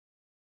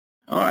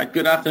All right,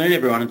 good afternoon,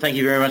 everyone, and thank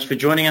you very much for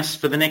joining us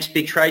for the next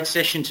big trade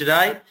session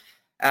today.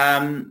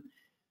 Ivan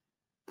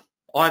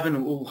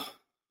will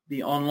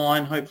be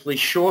online hopefully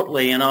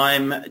shortly, and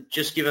I'm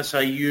just give us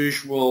our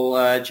usual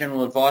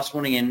general advice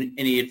warning, and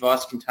any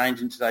advice contained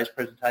in today's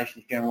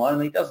presentation is general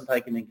only. It doesn't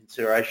take into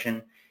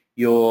consideration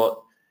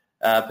your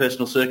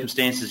personal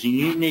circumstances.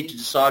 You need to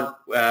decide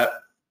for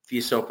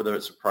yourself whether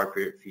it's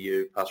appropriate for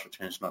you. Past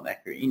returns are not an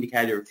accurate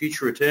indicator of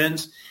future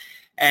returns.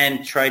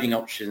 And trading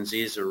options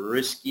is a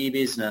risky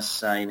business,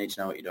 so you need to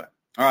know what you're doing.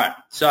 All right,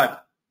 so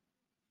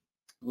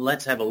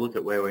let's have a look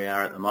at where we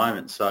are at the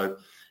moment. So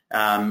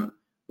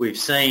we've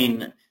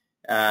seen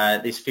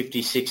this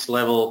 56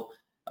 level,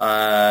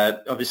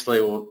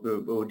 obviously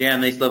we're down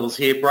these levels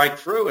here, break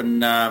through,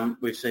 and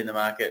we've seen the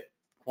market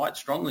quite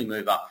strongly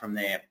move up from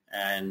there.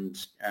 And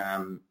at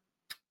the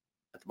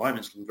moment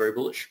it's looking very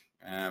bullish.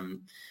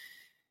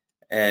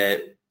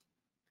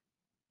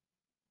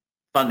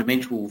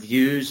 Fundamental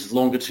views,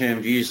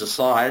 longer-term views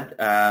aside,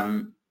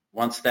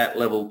 once that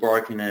level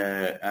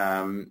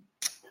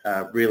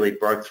really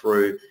broke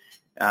through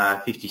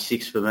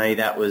 56 for me,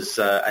 that was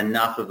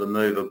enough of a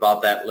move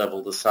above that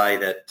level to say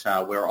that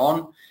we're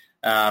on.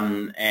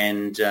 I've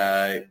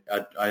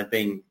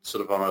been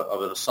sort of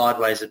of a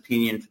sideways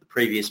opinion for the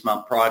previous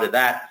month prior to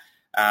that,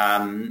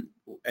 and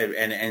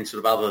sort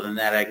of other than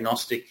that,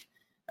 agnostic.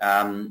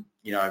 The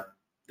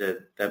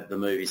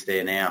move is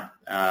there now.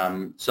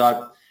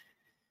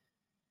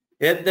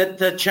 Yeah,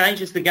 that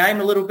changes the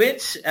game a little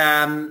bit.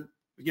 From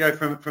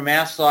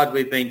our side,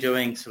 we've been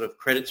doing sort of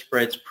credit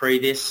spreads pre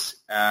this.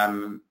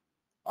 I'm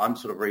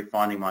sort of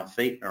refinding my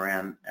feet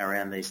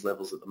around these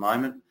levels at the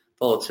moment.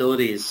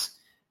 Volatility is,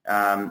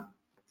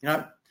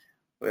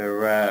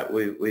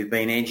 we've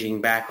been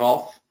edging back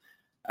off.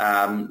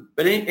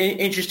 But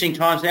interesting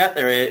times out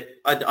there.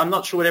 I'm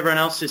not sure what everyone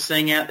else is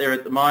seeing out there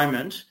at the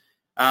moment.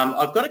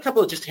 I've got a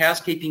couple of just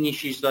housekeeping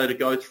issues though to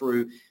go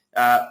through.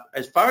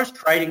 As far as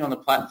trading on the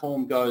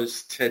platform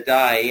goes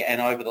today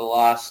and over the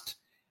last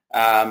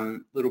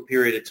little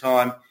period of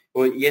time,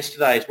 or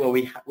yesterday as well,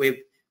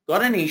 we've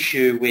got an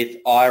issue with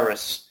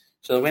IRIS.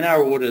 So when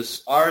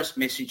IRIS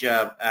message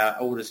our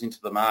orders into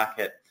the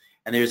market,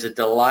 and there's a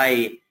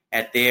delay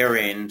at their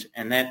end,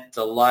 and that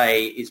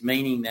delay is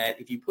meaning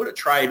that if you put a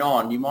trade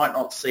on, you might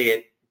not see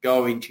it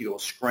go into your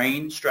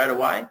screen straight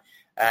away,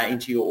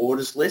 into your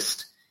orders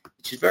list,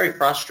 which is very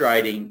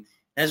frustrating.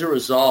 As a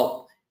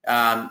result,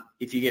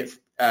 if you get,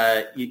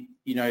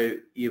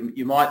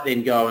 you might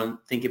then go and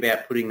think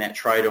about putting that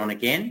trade on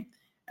again,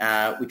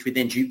 which would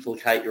then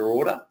duplicate your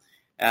order,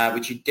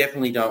 which you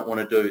definitely don't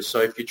want to do.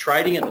 So if you're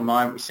trading at the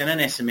moment, we sent an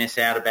SMS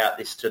out about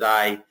this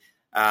today.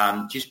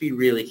 Just be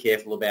really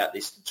careful about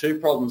this. The two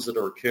problems that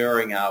are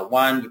occurring are,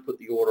 one, you put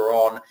the order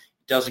on, it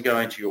doesn't go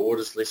into your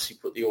orders list, you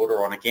put the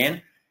order on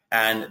again,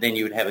 and then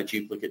you would have a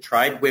duplicate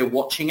trade. We're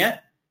watching it.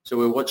 So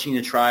we're watching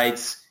the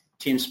trades.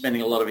 Tim's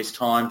spending a lot of his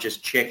time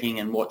just checking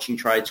and watching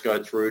trades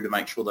go through to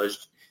make sure that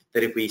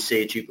if we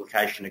see a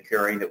duplication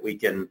occurring, that we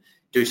can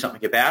do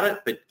something about it.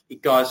 But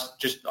guys,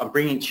 I'm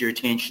bringing it to your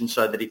attention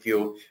so that if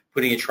you're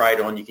putting a trade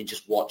on, you can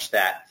just watch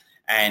that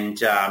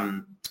and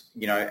and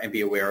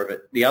be aware of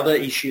it. The other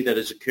issue that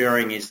is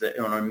occurring is that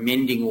on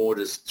amending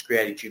orders, it's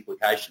creating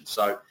duplication.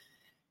 So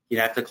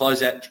you have to close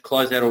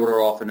that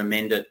order off and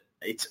amend it.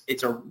 It's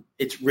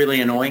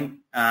really annoying,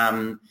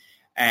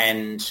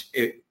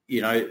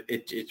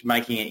 it's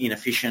making it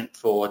inefficient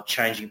for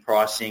changing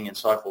pricing and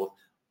so forth.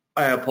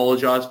 I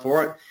apologise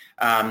for it.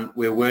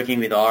 We're working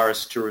with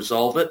IRIS to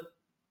resolve it,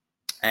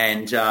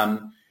 and I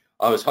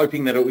was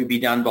hoping that it would be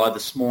done by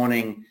this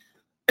morning,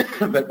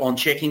 but on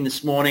checking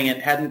this morning,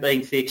 it hadn't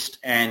been fixed,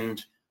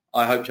 and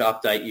I hope to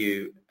update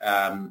you,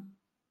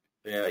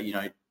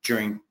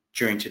 during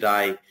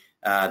today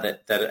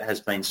that it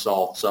has been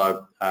solved.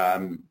 So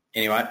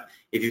anyway,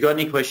 if you've got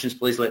any questions,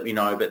 please let me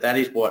know. But that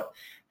is what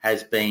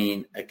has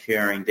been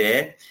occurring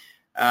there.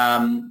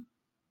 Other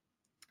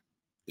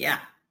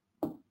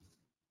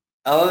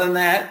than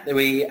that,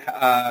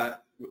 we're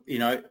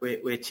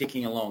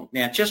ticking along.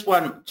 Now, just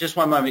one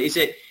moment. Is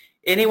there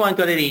anyone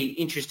got any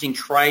interesting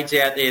trades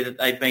out there that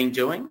they've been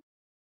doing?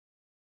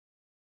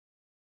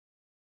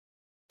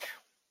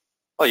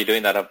 While you're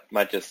doing that, I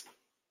might just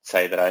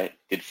say that I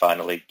did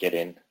finally get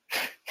in.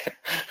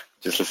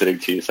 Just listening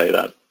to you say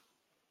that.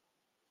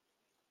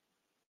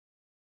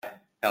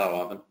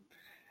 Hello, Ivan.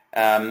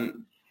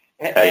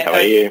 Hey, how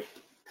are you?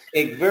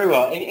 Very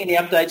well. Any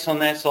updates on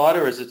that side,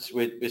 or is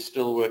we're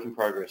still a work in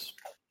progress?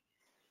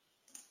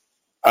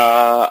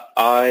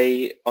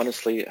 I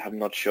honestly am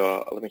not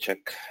sure. Let me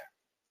check.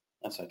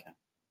 That's okay.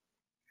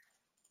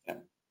 Yeah.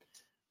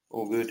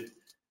 All good.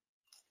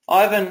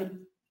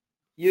 Ivan,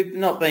 you've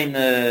not been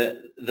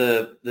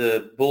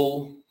the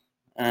bull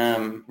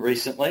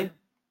recently.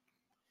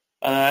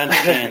 I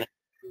understand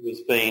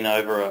it's been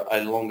over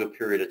a longer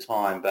period of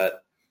time,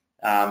 but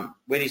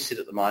where do you sit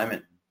at the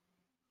moment?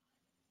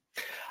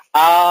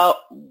 Part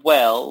of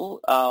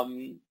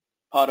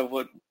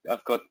what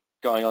I've got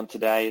going on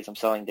today is I'm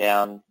selling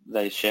down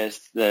those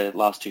shares, the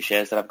last two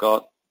shares that I've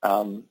got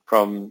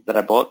that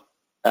I bought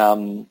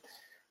from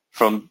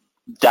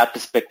that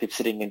perspective,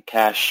 sitting in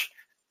cash,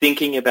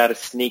 thinking about a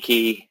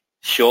sneaky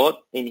short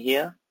in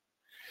here.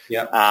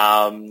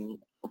 Yeah.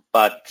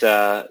 But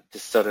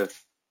just sort of,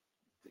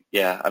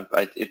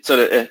 it's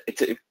a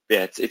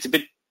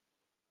bit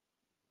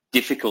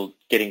difficult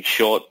getting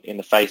short in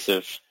the face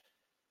of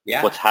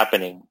what's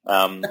happening.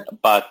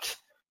 But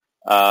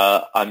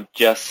I'm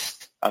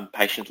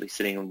patiently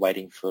sitting and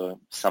waiting for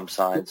some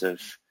signs of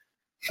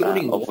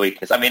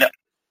weakness. I mean,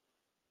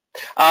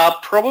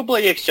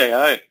 probably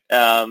XJO.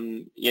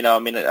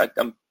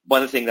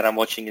 One of the things that I'm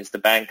watching is the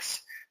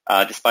banks.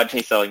 Despite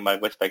me selling my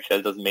Westpac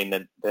shares, doesn't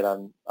mean that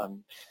I'm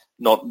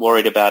not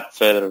worried about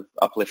further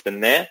uplift in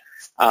there.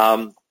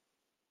 But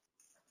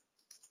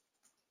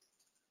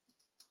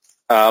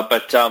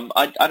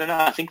I don't know.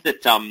 I think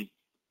that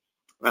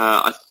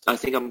I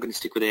think I'm going to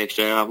stick with the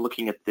XJ. I'm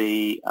looking at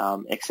the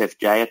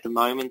XFJ at the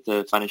moment,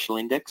 the financial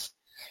index,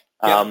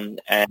 and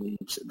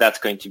that's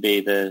going to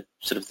be the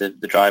sort of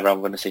the driver.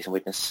 I'm going to see some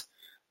weakness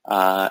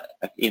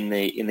in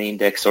the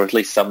index, or at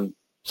least some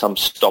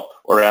stop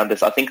around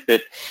this. I think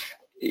that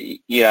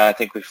I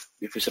think if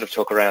we sort of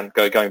talk around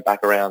going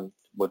back around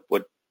what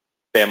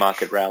bear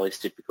market rallies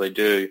typically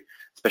do,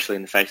 especially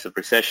in the face of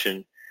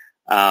recession,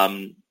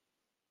 then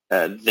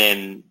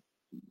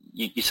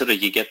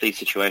you get these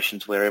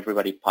situations where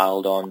everybody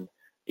piled on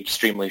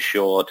extremely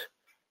short,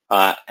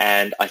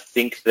 and I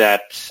think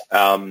that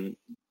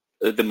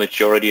the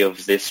majority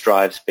of this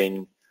drive's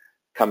been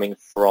coming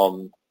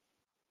from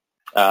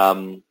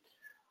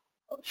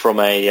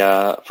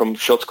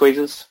short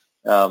squeezes.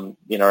 Around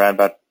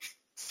about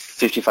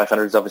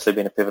 5,500 has obviously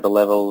been a pivotal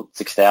level.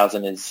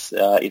 6,000 is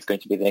going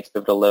to be the next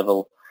pivotal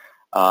level.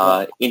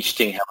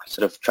 Interesting how we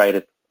sort of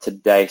traded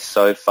today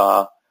so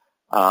far.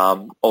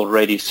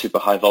 Already super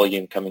high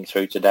volume coming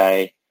through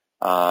today,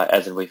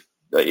 as in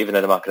even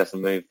though the market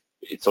hasn't moved,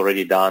 it's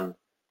already done.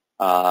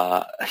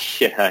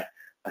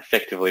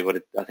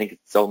 Effectively, I think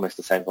it's almost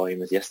the same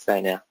volume as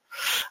yesterday now.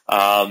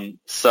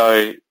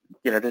 So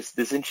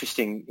there's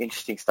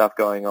interesting stuff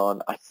going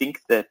on. I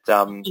think that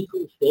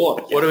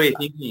what are we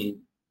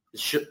thinking?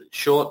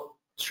 Short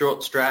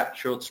strip.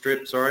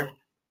 Sorry.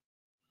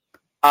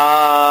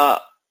 I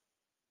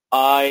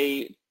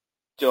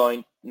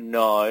don't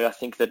know. I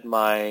think that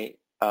my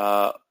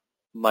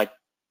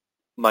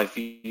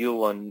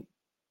view on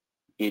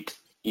it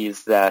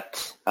is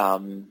that I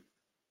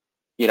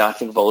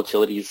think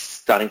volatility is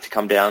starting to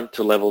come down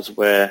to levels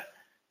where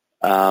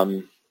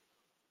I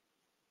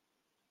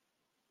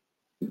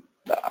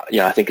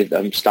think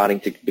I'm starting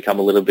to become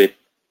a little bit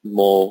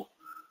more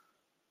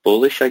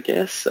bullish, I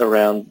guess,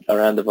 around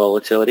the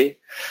volatility.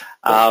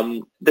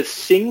 The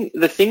thing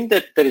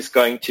that is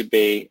going to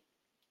be,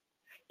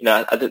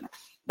 the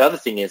other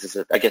thing is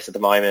that I guess at the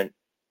moment,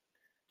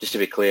 just to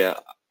be clear,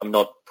 I'm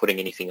not putting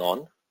anything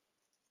on.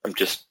 I'm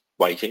just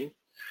waiting.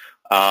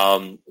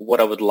 What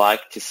I would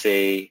like to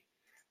see,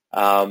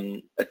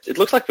 it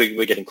looks like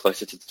we're getting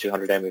closer to the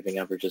 200-day moving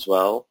average as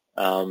well.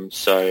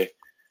 So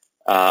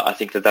I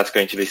think that's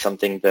going to be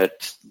something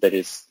that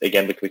is,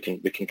 again, we can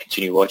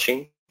continue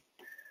watching.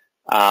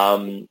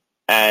 And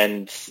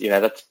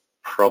that's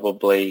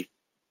probably,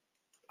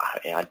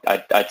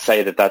 I'd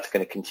say that's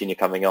going to continue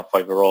coming up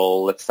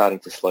overall. It's starting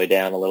to slow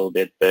down a little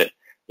bit, but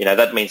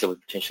that means that we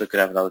potentially could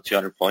have another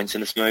 200 points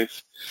in this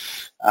move.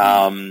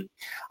 I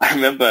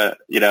remember,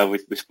 when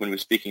we were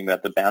speaking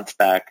about the bounce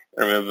back,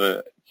 I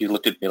remember you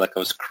looked at me like I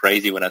was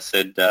crazy when I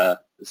said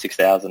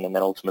 6,000, and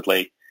then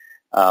ultimately,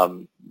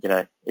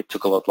 it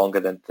took a lot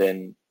longer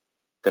than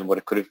what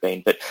it could have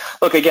been. But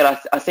look, again,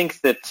 I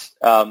think that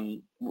I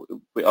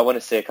want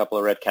to see a couple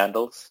of red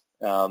candles.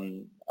 I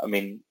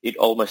mean, it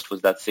almost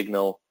was that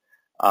signal,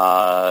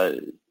 earlier,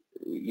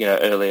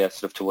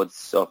 sort of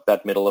towards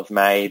that middle of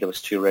May. There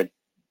was two red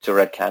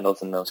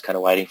candles, and I was kind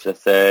of waiting for the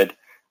third.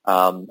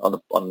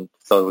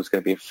 Thought it was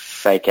going to be a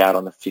fake out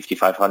on the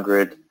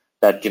 5,500.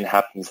 That didn't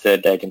happen. The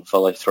third day didn't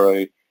follow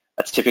through.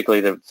 That's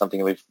typically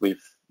something we've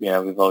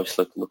always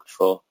looked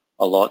for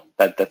a lot.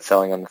 That's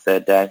selling on the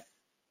third day.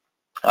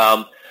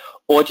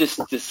 Or just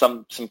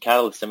some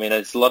catalyst. I mean,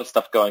 there's a lot of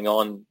stuff going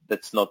on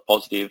that's not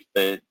positive,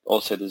 but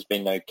also there's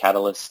been no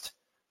catalyst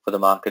for the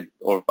market,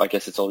 or I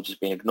guess it's all just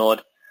been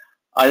ignored.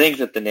 I think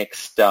that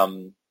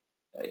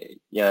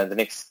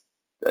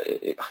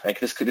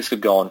this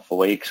could go on for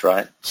weeks,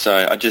 right? So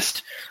I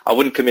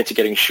wouldn't commit to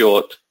getting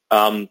short.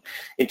 In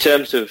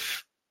terms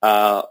of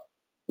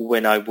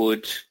when I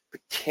would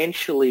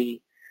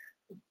potentially,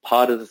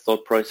 part of the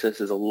thought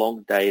process is a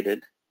long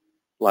dated,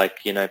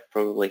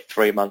 probably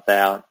 3 month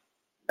out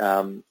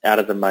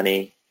of the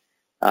money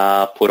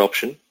put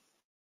option.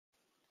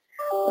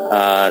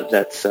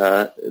 That's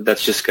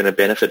just going to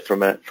benefit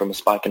from a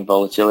spike in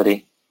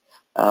volatility,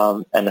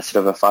 and a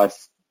sort of a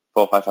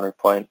 500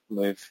 point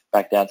move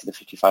back down to the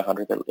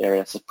 5,500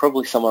 area. So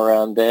probably somewhere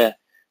around there,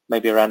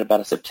 maybe around about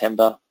a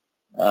September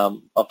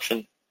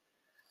option,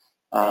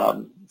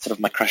 sort of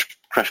my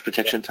crash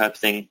protection type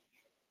thing,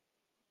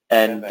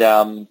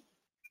 and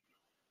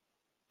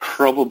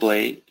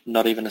probably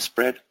not even a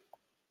spread.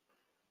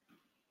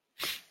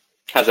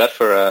 How's that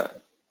for a?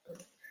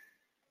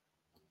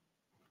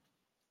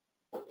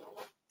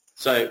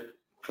 So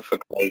for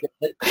great.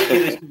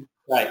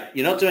 right,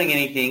 you're not doing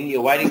anything.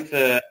 You're waiting for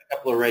a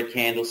couple of red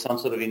candles, some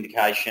sort of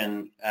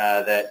indication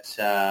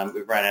that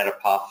we've run out of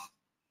puff,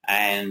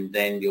 and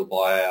then you'll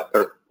buy up.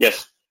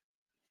 Yes.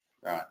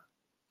 Right.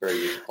 Very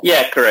useful.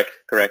 Yeah,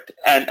 correct.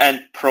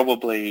 And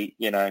probably,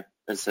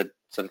 there's a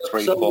sort of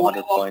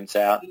 300-400 points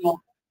out.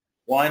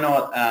 Why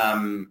not?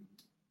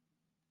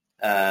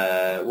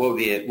 What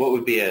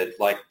would be a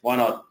like? Why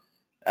not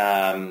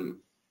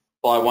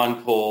buy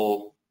one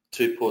call,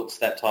 two puts,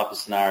 that type of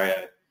scenario?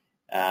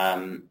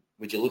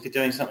 Would you look at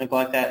doing something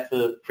like that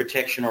for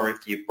protection, or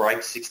if you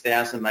break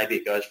 6,000, maybe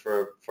it goes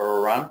for a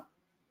run?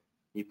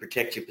 You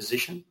protect your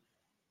position.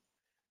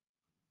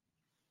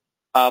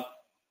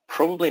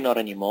 Probably not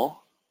anymore.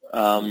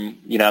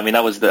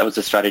 That was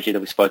the strategy that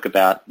we spoke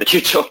about that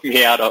you talked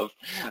me out of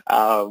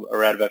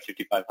around about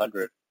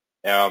 5,500.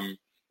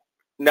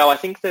 No, I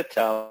think that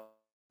you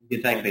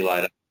can thank me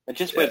later.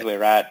 Just where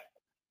we're at,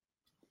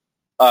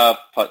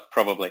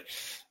 probably.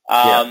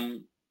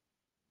 No,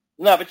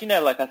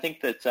 but I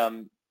think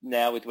that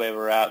now with where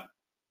we're at,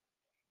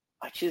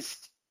 I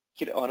just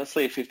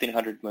honestly a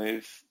 1,500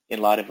 move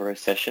in light of a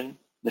recession,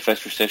 the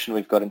first recession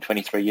we've got in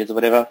 23 years or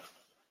whatever.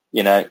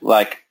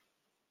 The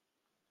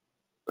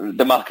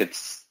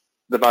market's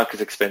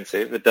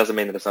expensive. It doesn't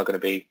mean that it's not going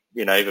to be,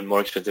 even more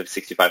expensive,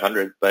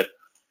 6,500. But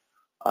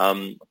I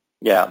mean,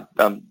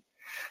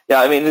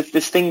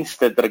 there's things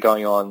that are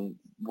going on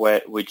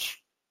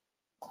which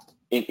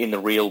in the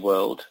real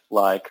world,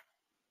 like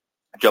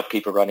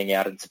JobKeeper running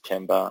out in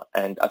September,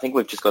 and I think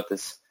we've just got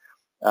this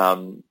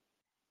kind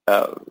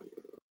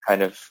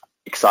of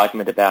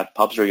excitement about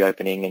pubs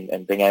reopening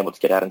and being able to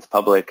get out into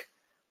public.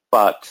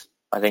 But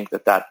I think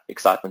that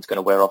excitement's going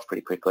to wear off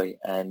pretty quickly,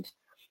 and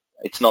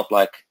it's not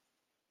like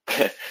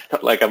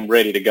I'm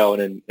ready to go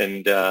in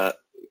and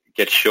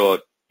get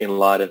short in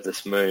light of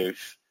this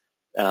move.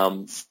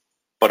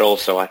 But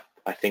also, I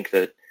think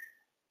that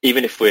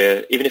even if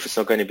it's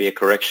not going to be a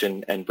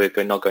correction and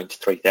we're not going to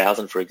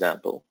 3,000, for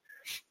example,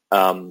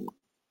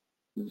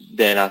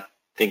 then I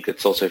think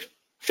it's also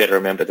fair to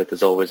remember that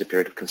there's always a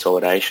period of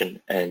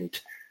consolidation. And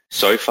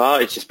so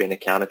far, it's just been a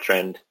counter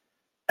trend.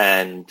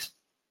 And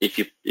if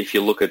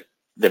you look at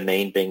the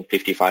mean being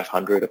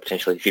 5,500 or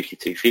potentially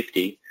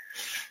 5,250,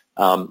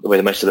 where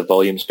the most of the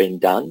volume's been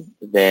done,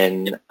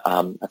 then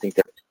I think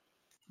that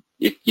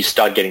you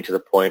start getting to the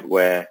point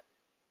where,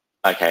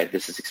 okay,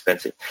 this is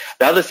expensive.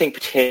 The other thing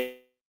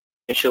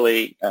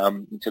potentially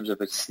in terms of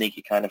a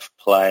sneaky kind of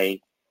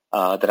play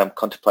that I'm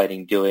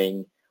contemplating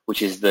doing,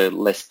 which is the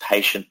less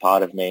patient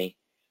part of me,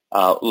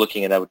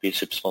 looking at that would be a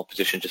super small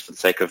position just for the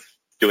sake of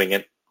doing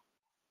it.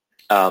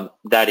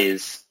 That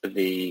is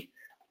the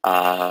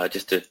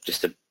just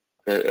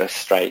a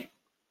straight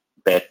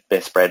bet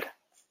spread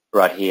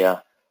right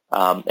here,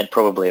 and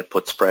probably a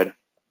put spread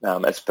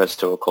as opposed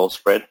to a call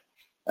spread,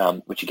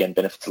 which again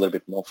benefits a little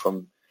bit more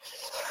from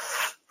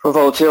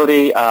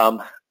volatility.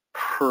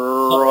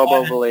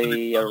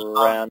 Probably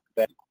around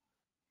that.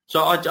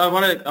 So I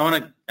want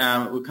to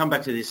we'll come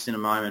back to this in a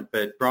moment,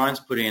 but Brian's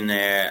put in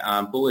there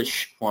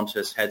bullish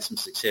Qantas had some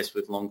success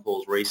with long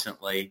calls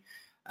recently,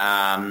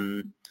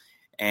 and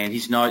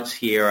his notes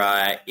here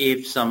are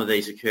if some of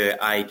these occur,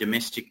 A,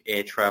 domestic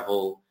air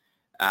travel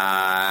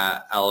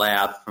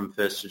allowed from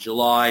 1st of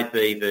July,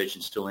 B,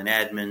 Virgin still in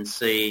admin,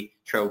 C,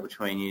 travel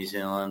between New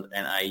Zealand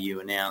and AU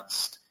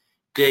announced,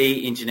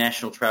 D,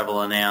 international travel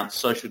announced,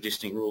 social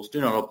distancing rules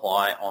do not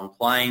apply on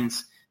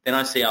planes. Then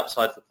I see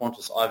upside for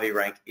Qantas IV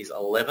rank is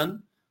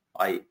 11,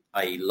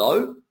 i.e.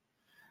 low.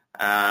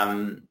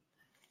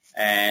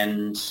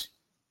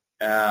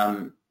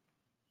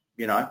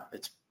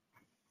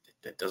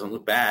 It doesn't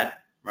look bad,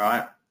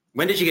 right?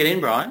 When did you get in,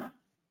 Brian?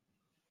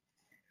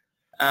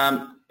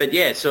 But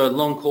yeah, so a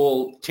long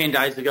call 10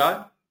 days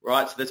ago,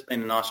 right? So that's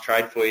been a nice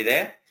trade for you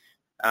there.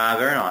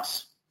 Very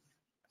nice.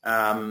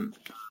 And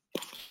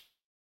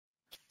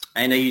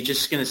are you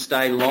just going to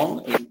stay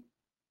long? You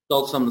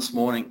sold some this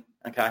morning,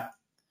 okay.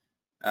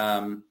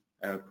 And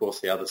of course,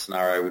 the other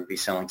scenario would be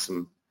selling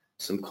some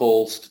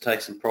calls to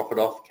take some profit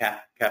off,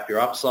 cap your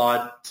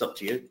upside. It's up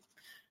to you.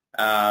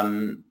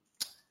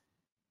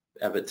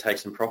 But take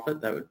some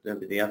profit. That would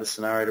be the other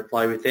scenario to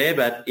play with there.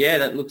 But yeah,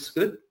 that looks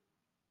good.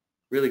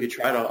 Really good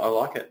trade. I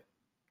like it.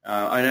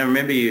 I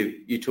remember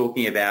you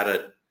talking about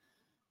it.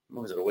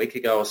 What was it, a week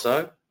ago or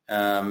so?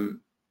 Yeah,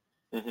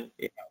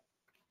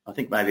 I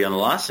think maybe on the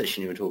last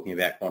session you were talking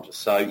about Qantas.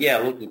 So yeah,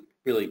 look,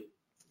 really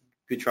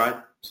good trade,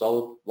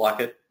 solid, like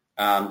it.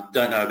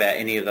 Don't know about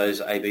any of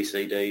those A, B,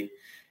 C, D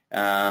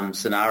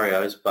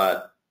scenarios,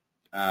 but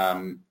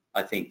I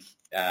think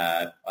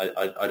I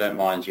don't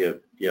mind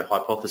your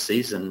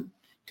hypotheses, and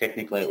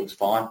technically it looks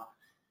fine.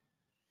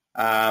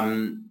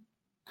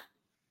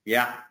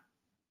 Yeah.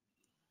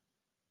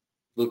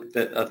 Look,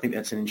 I think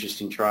that's an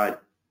interesting trade.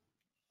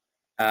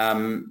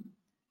 So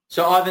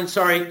Ivan,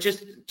 sorry,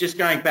 just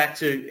going back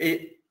to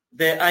it,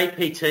 the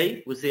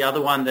APT was the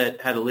other one that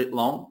had a lit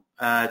long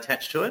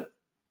attached to it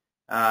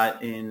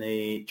in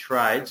the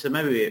trade. So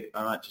maybe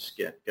I might just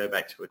go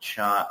back to a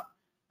chart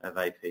of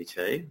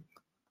APT.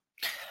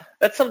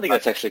 That's something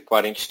that's actually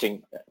quite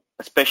interesting,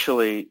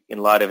 especially in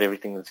light of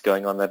everything that's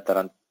going on,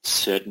 that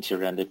uncertainty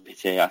around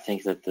EPTA. I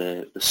think that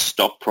the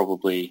stop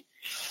probably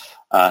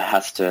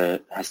has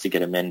to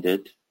get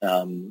amended.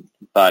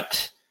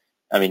 But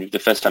I mean, the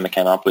first time it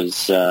came up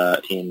was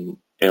in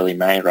early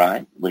May,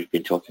 right? We've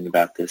been talking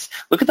about this.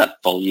 Look at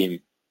that volume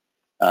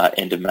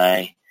end of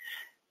May.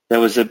 There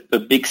was a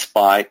big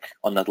spike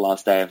on that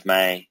last day of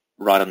May,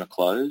 right on the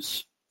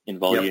close in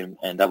volume,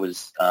 and that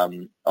was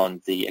on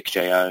the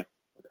XJO.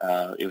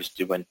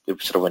 It went. There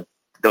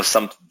was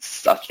some.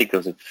 I think there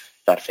was a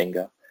fat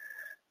finger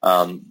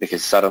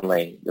because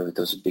suddenly there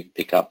was a big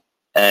pickup.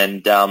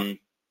 And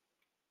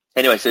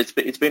anyway, so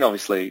it's been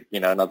obviously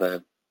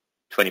another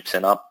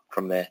 20% up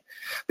from there.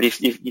 But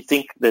if you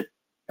think that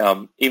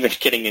even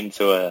getting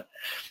into a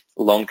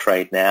long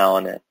trade now,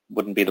 and it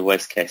wouldn't be the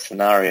worst case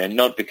scenario,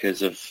 not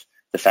because of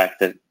the fact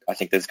that I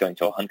think there's going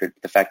to 100,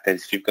 but the fact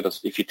that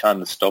if you time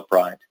the stop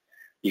right,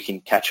 you can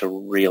catch a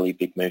really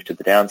big move to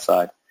the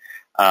downside.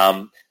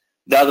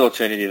 The other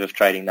alternative of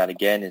trading that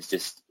again is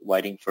just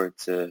waiting for it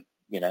to,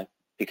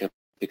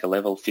 pick a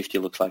level. 50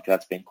 looks like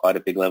that's been quite a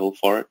big level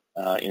for it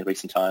in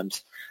recent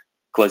times.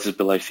 Closes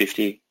below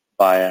 50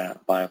 by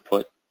a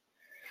put.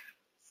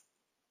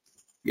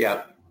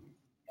 Yeah.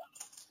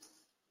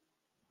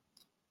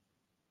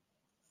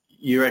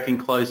 You reckon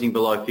closing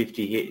below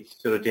 50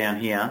 hits sort of down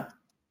here?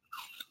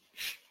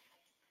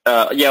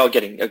 Or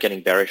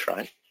getting bearish,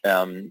 right?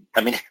 I mean,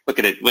 look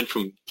at it. It went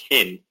from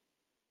 10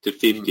 to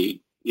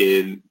 50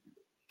 in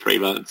 3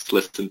 months,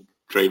 less than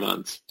 3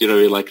 months. Do you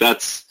know, like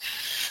there's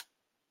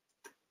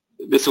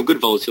some good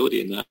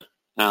volatility in that.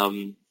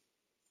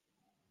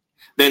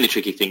 The only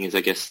tricky thing is,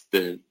 I guess,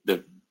 the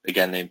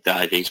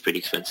IV is pretty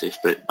expensive,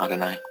 but I don't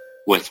know,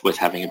 worth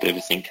having a bit of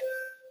a think.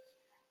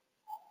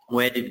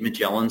 Where did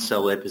Magellan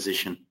sell their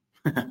position?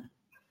 I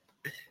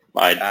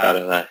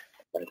don't know.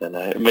 I don't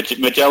know.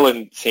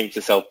 Magellan seems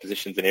to sell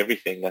positions in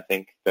everything. I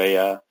think they.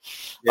 I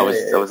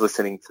was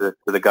listening to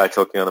the guy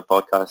talking on a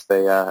podcast.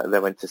 They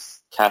went to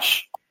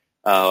cash.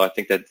 I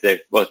think that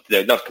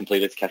they're not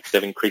completed cash.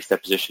 They've increased their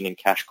position in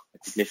cash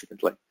quite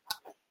significantly.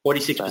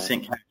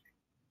 46% cash,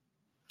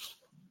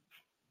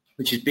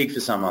 which is big for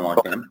someone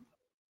like them.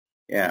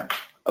 Yeah.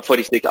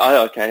 46.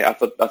 Oh, okay. I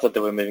thought they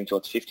were moving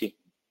towards 50.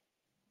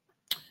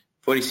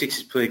 46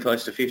 is pretty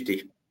close to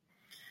 50.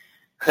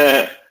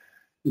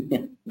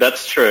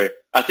 That's true.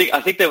 I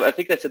think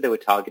they said they were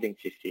targeting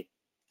 50.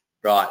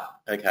 Right.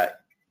 Okay.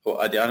 Well,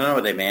 I don't know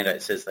what their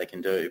mandate says they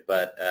can do,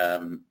 but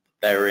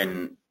they were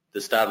in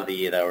the start of the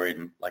year. They were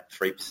in like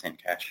 3%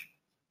 cash.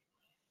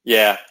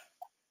 Yeah.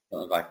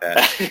 Something like that.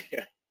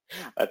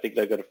 I think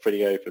they've got a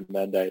pretty open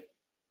mandate.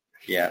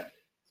 Yeah.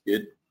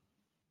 Good.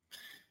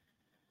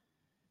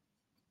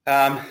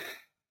 All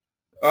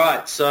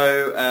right.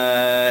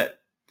 So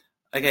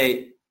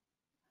okay.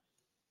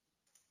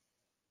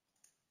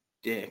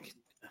 Deck.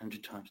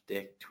 100 times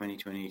deck,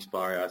 2020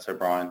 expiry. All right, so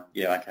Brian.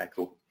 Yeah, okay,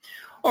 cool.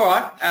 All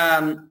right.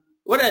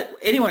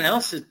 Anyone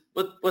else?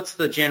 What's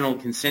the general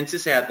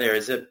consensus out there?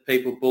 Is it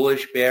people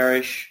bullish,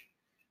 bearish?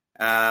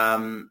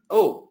 Have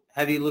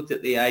you looked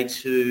at the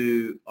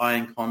A2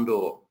 Iron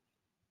Condor?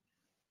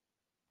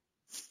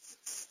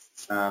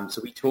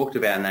 So we talked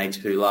about an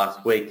A2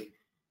 last week,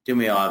 didn't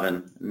we,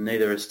 Ivan?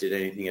 Neither of us did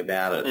anything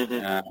about it.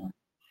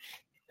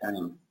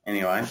 Mm-hmm.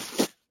 Anyway,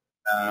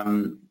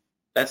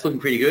 that's looking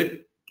pretty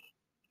good.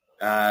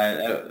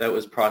 That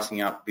was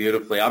pricing up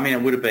beautifully. I mean,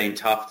 it would have been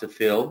tough to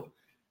fill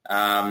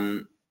at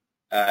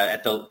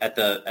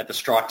the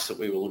strikes that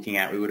we were looking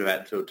at. We would have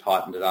had to have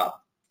tightened it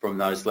up from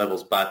those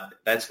levels, but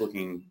that's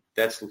looking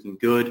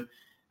good.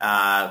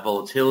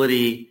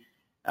 Volatility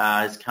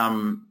has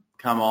come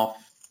off,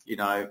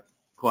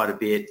 quite a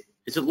bit.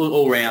 It's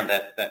all around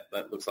that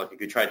looks like a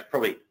good trade. It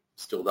probably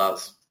still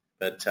does,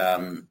 but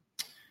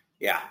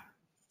yeah,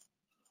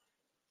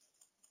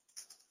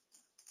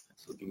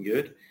 that's looking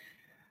good.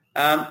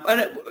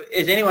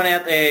 Has anyone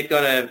out there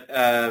got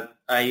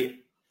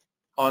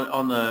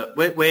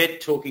we're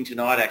talking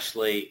tonight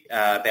actually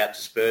about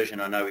dispersion.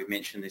 I know we've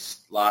mentioned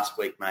this last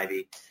week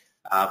maybe.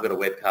 I've got a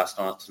webcast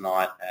on it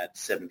tonight at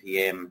 7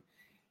 p.m.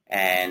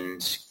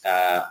 and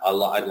I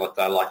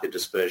like the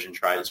dispersion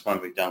trade. It's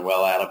one we've done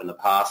well out of in the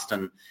past,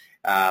 and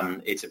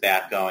it's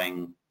about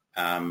going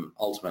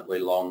ultimately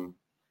long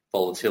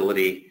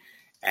volatility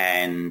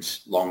and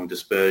long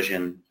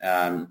dispersion.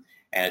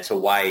 And it's a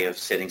way of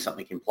setting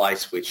something in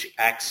place which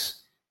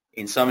acts,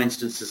 in some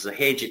instances, as a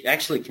hedge. It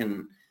actually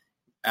can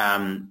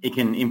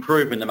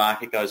improve when the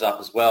market goes up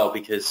as well,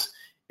 because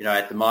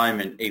at the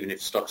moment, even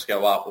if stocks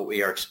go up, what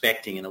we are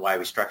expecting in the way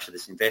we structure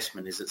this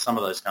investment is that some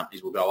of those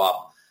companies will go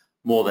up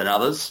more than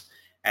others.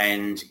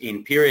 And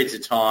in periods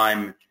of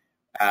time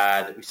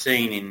that we've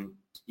seen in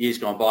years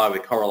gone by, where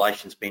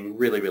correlation's been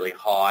really, really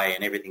high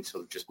and everything's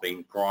sort of just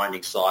been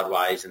grinding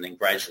sideways and then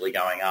gradually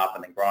going up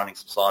and then grinding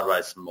some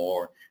sideways some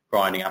more,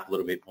 grinding up a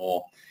little bit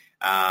more,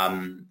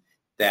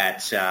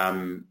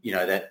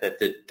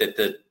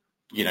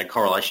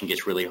 correlation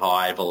gets really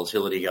high,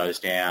 volatility goes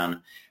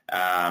down.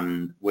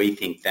 We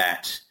think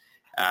that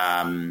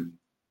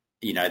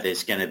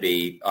there's going to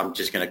be, I'm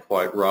just going to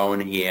quote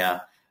Rowan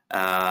here,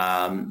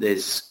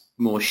 there's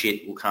more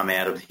shit will come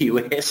out of the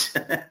US.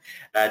 To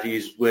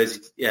use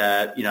words,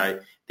 there's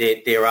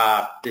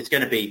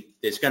going to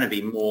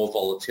be more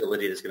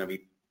volatility. There's going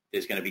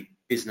to be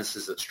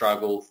businesses that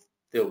struggle.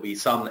 There'll be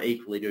some that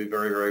equally do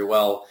very, very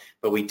well.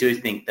 But we do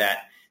think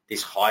that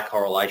this high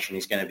correlation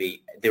is going to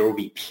be, there will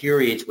be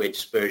periods where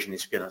dispersion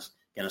is going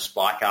to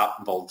spike up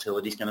and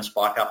volatility is going to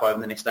spike up over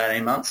the next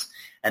 18 months.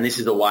 And this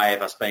is a way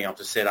of us being able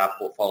to set our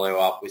portfolio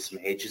up with some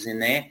hedges in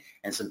there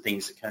and some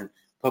things that can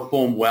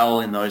perform well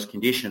in those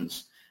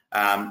conditions.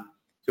 So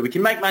we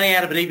can make money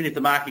out of it even if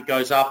the market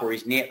goes up or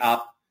is net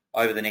up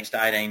over the next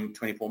 18,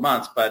 24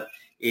 months. But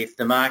if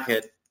the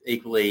market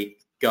equally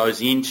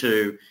goes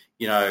into,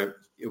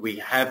 we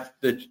have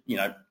the,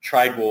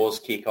 trade wars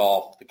kick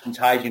off, the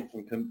contagion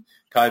from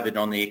COVID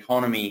on the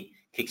economy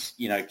kicks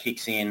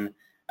in,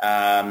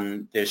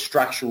 there's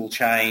structural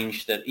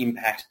change that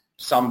impacts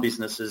some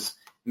businesses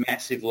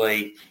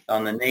massively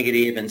on the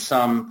negative and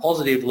some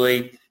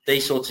positively.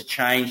 These sorts of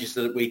changes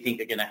that we think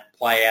are going to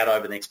play out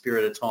over the next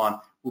period of time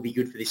will be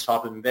good for this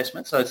type of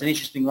investment. So it's an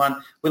interesting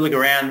one. We look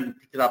around and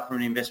picked it up from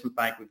an investment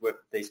bank. We've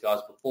worked with these guys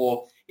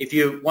before. If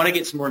you want to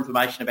get some more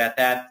information about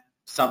that,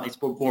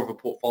 it's more of a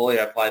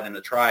portfolio play than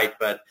a trade,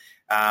 but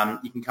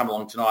you can come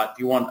along tonight. If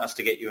you want us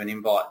to get you an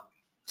invite,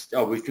 if you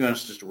want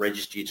us just to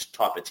register, you just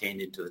type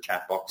attend into the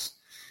chat box,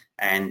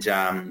 and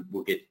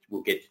we'll get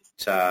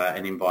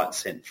an invite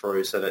sent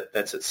through. So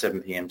that's at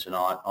 7 p.m.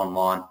 tonight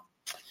online.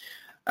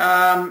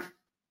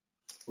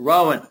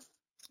 Rowan,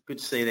 good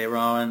to see you there,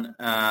 Rowan.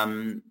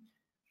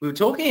 We were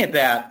talking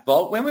about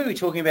when we were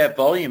talking about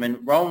volume,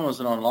 and Rowan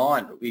wasn't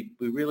online, but we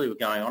really were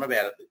going on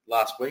about it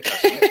last week. I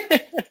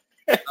think.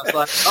 I was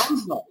like,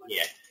 Rowan's not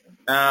here.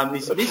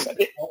 Is this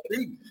whole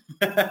thing?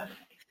 That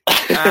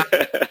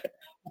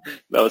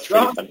was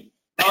pretty funny.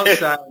 I was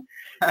saying,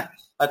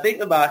 I think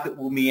the market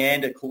will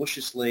meander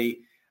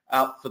cautiously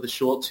up for the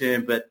short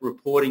term, but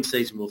reporting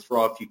season will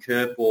throw a few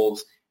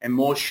curveballs, and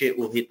more shit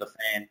will hit the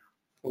fan.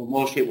 Or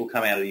more shit will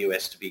come out of the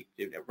US to be.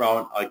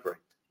 Rowan, I agree.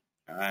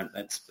 Well,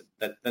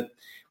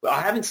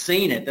 I haven't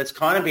seen it. That's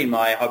kind of been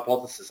my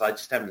hypothesis. I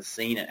just haven't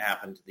seen it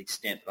happen to the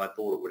extent that I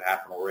thought it would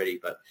happen already.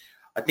 But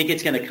I think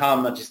it's going to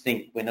come. I just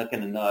think we're not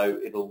going to know.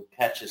 It'll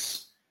catch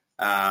us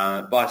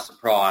by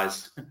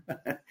surprise,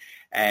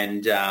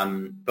 and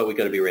but we've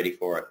got to be ready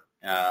for it.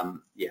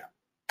 Yeah.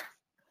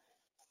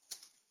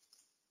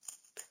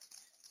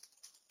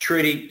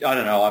 Trudy, I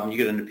don't know. Have you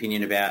got an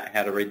opinion about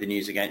how to read the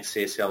news against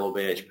CSL or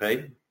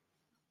BHP?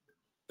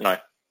 No.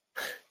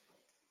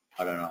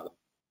 I don't know.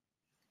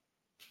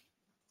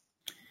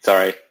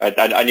 Sorry,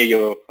 I knew you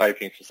were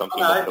hoping for something.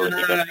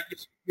 No.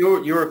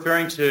 You're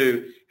referring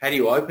to how do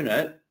you open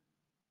it?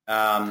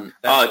 So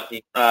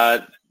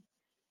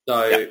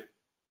yeah.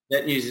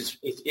 That news is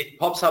it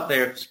pops up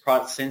there if it's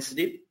price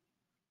sensitive.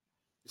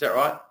 Is that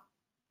right,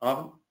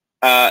 Ivan?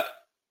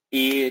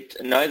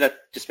 No,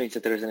 that just means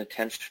that there is an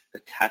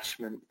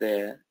attachment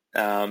there.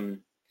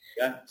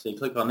 Yeah, so you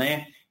click on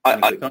there.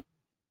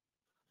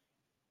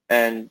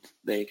 And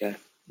there you go.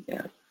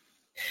 Yeah.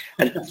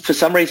 And for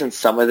some reason,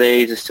 some of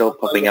these are still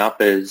popping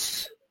up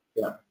as.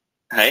 Yeah.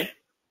 Hey.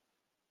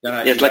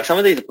 No, yeah, like some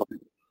of these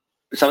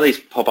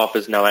pop up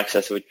as no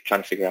access. So we're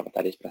trying to figure out what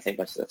that is, but I think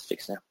most of that's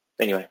fixed now.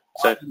 Anyway,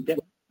 so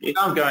yeah.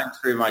 I'm going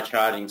through my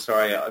charting.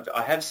 Sorry,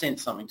 I have sent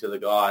something to the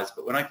guys,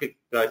 but when I could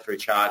go through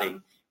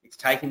charting, it's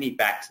taking me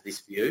back to this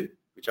view,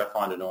 which I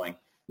find annoying.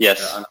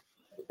 Yes.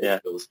 Yeah.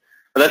 Well,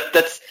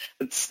 that's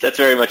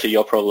very much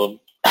your problem.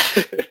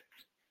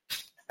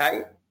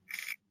 Hey.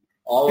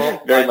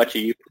 Very much a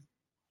you.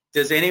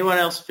 Does anyone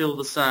else feel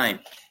the same?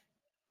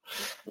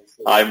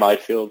 I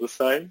might feel the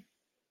same.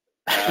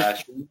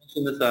 She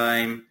mentioned the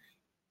same.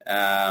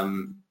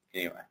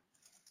 Anyway.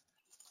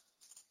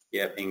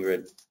 Yep,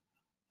 Ingrid.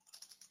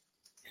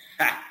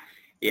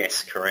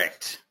 Yes,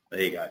 correct.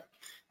 There you go.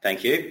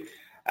 Thank you.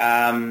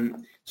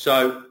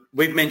 So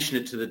we've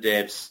mentioned it to the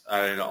devs,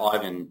 and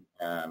Ivan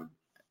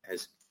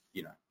has,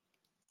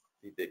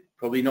 they're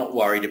probably not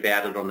worried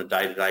about it on a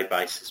day-to-day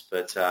basis,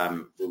 but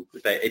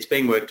it's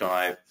being worked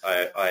on,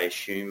 I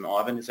assume,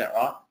 Ivan, is that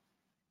right?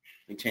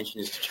 The intention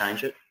is to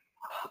change it?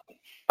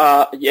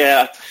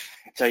 Yeah,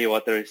 I tell you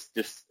what, there is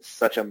just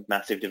such a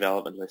massive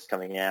development list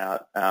coming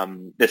out.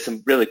 There's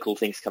some really cool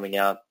things coming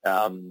out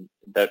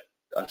that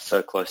are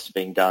so close to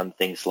being done,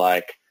 things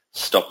like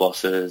stop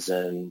losses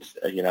and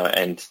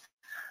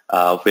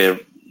we're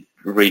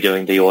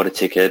redoing the order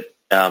ticket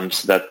so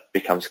that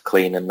becomes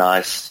clean and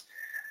nice.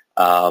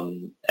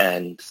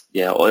 And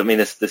yeah, I mean,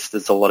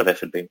 there's a lot of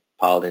effort being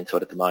piled into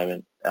it at the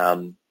moment.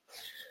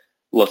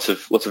 Lots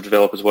of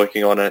developers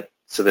working on it.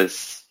 So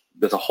there's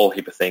a whole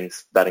heap of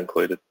things, that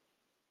included.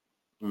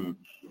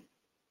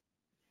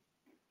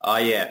 Oh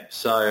yeah.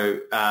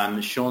 So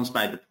Sean's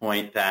made the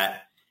point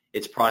that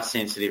it's price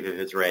sensitive if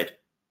it's red,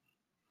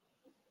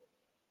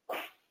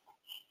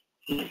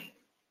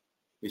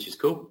 which is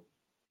cool.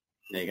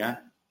 There you go.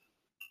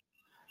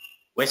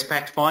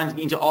 Westpac finds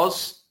into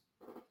Oz.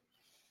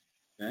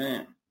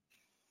 Yeah.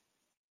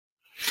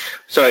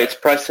 So it's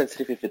price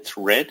sensitive if it's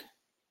red?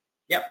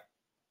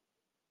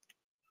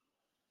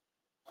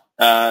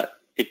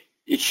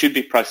 It should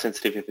be price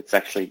sensitive if it's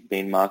actually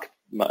been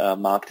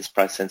marked as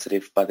price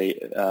sensitive by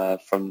the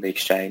from the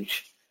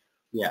exchange.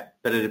 Yeah,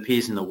 but it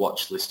appears in the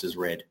watch list as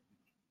red.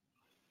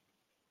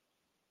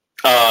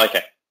 Oh,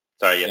 okay.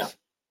 Sorry, yes.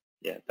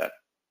 Yeah, that.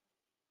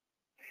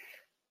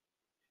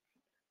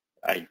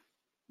 I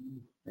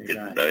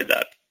didn't know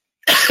that.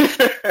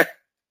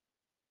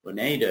 Well,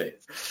 now you do.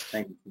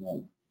 Thank you,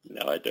 Sean.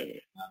 No, I don't.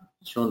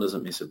 Sean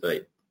doesn't miss a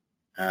beat.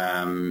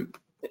 All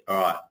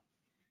right.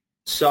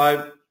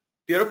 So,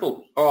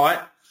 beautiful. All right.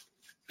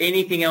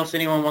 Anything else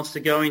anyone wants to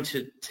go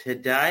into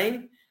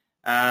today?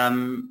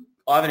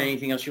 Ivan,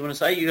 anything else you want to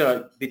say? You got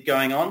a bit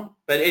going on,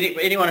 but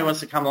anyone who wants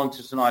to come along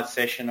to tonight's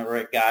session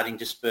regarding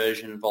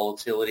dispersion,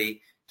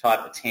 volatility,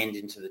 type attend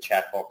into the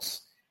chat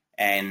box,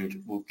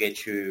 and we'll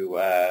get you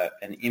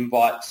an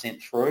invite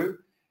sent through.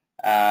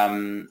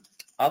 Other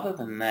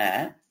than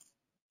that,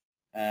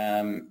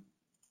 I'm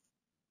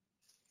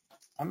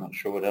not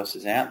sure what else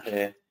is out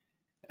there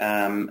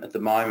at the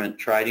moment,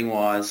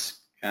 trading-wise.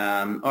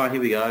 All right,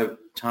 here we go,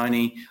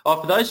 Tony.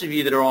 For those of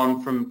you that are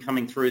on from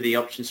coming through the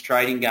options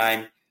trading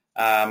game,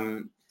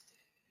 the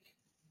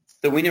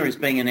winner is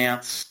being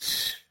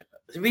announced.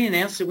 Did we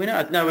announce the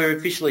winner? No, we're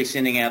officially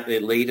sending out the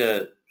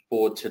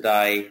leaderboard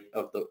today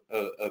of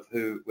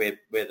where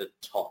the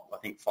top, I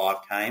think, 5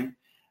 came.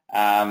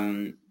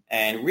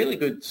 And really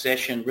good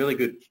session, really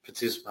good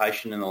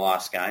participation in the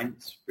last game.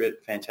 It's a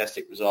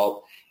fantastic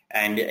result.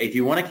 And if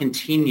you want to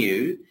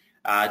continue,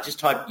 just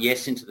type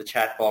yes into the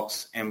chat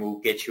box and we'll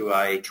get you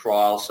a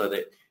trial so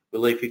that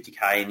we'll leave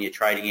 50K in your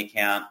trading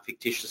account,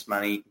 fictitious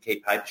money, you can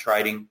keep paper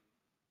trading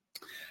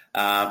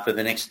for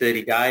the next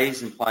 30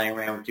 days and playing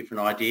around with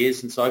different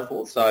ideas and so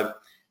forth. So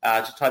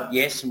just type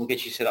yes and we'll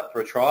get you set up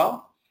for a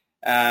trial.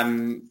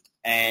 You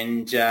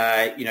can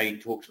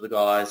talk to the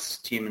guys,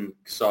 Tim and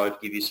So, to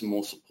give you some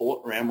more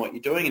support around what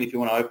you're doing. And if you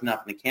want to open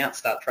up an account,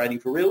 start trading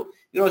for real,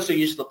 you can also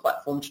use the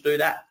platform to do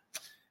that.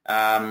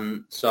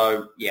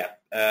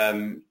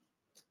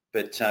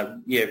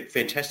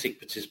 Fantastic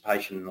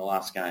participation in the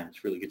last game.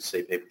 It's really good to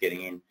see people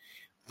getting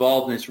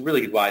involved, and it's a really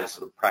good way to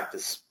sort of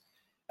practice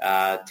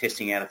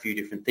testing out a few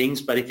different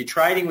things. But if you're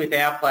trading with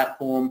our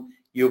platform,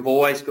 you've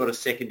always got a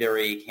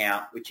secondary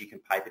account which you can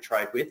paper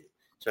trade with.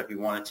 So if you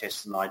want to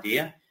test an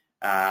idea,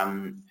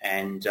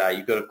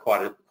 you've got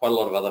quite a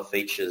lot of other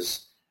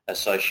features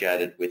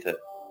associated with it.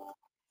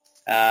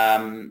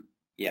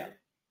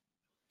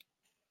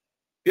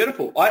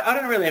 Beautiful. I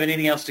don't really have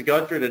anything else to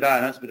go through today.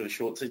 I know it's a bit of a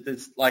short. So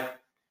there's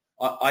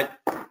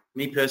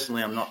me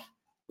personally, I'm not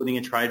putting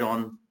a trade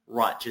on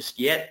right just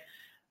yet.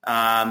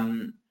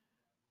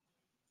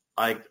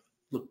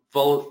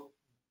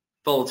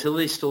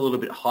 Volatility is still a little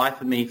bit high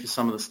for me for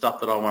some of the stuff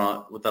that I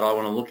want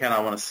to look at. I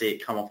want to see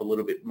it come off a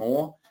little bit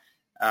more.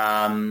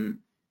 Here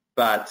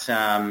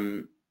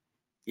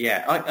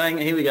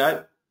we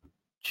go.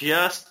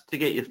 Just to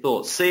get your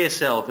thoughts,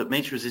 CSL, if it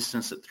meets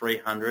resistance at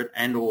 300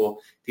 and or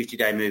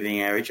 50-day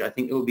moving average, I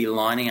think it will be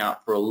lining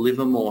up for a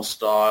Livermore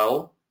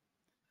style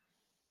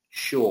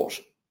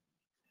short.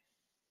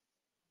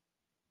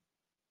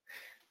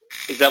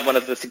 Is that one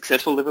of the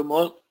successful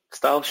Livermore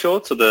style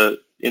shorts or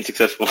the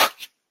unsuccessful one?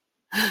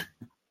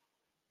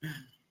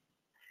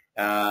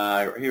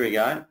 Here we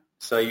go.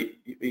 So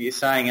you're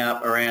saying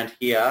up around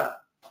here.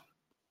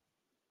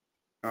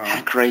 Right.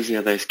 How crazy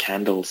are those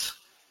candles?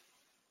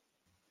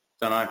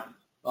 Don't know.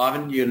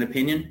 Ivan, you have an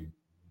opinion?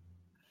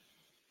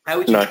 How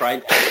would you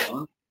trade that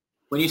one?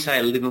 When you say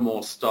a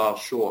Livermore style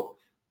short,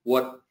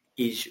 what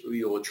is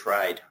your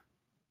trade?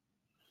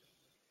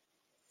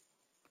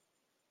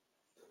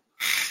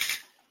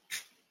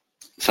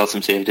 Sell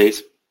some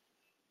CFDs.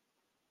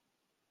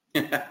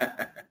 Make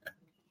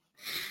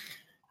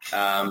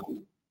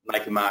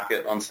a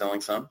market on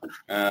selling some.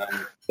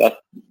 That's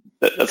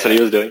what he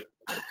was doing.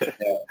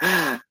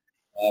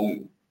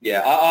 I'm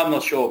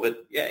not sure,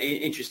 but yeah,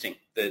 interesting.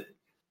 That,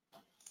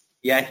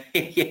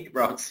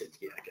 Ron said,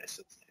 okay,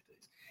 so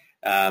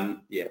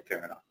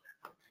fair enough.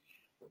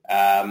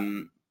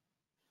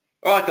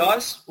 All right,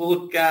 guys. Well,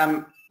 look,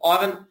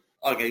 Ivan,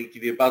 I'll give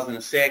you a buzz in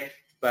a sec,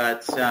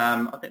 but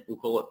I think we'll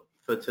call it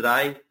for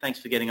today. Thanks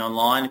for getting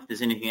online. If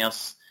there's anything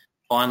else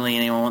finally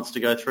anyone wants to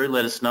go through,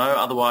 let us know.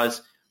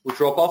 Otherwise, we'll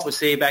drop off. We'll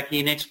see you back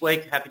here next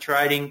week. Happy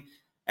trading,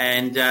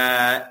 and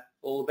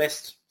all the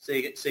best.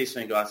 See you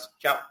soon, guys.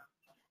 Ciao.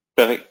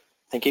 Perfect.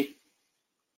 Thank you.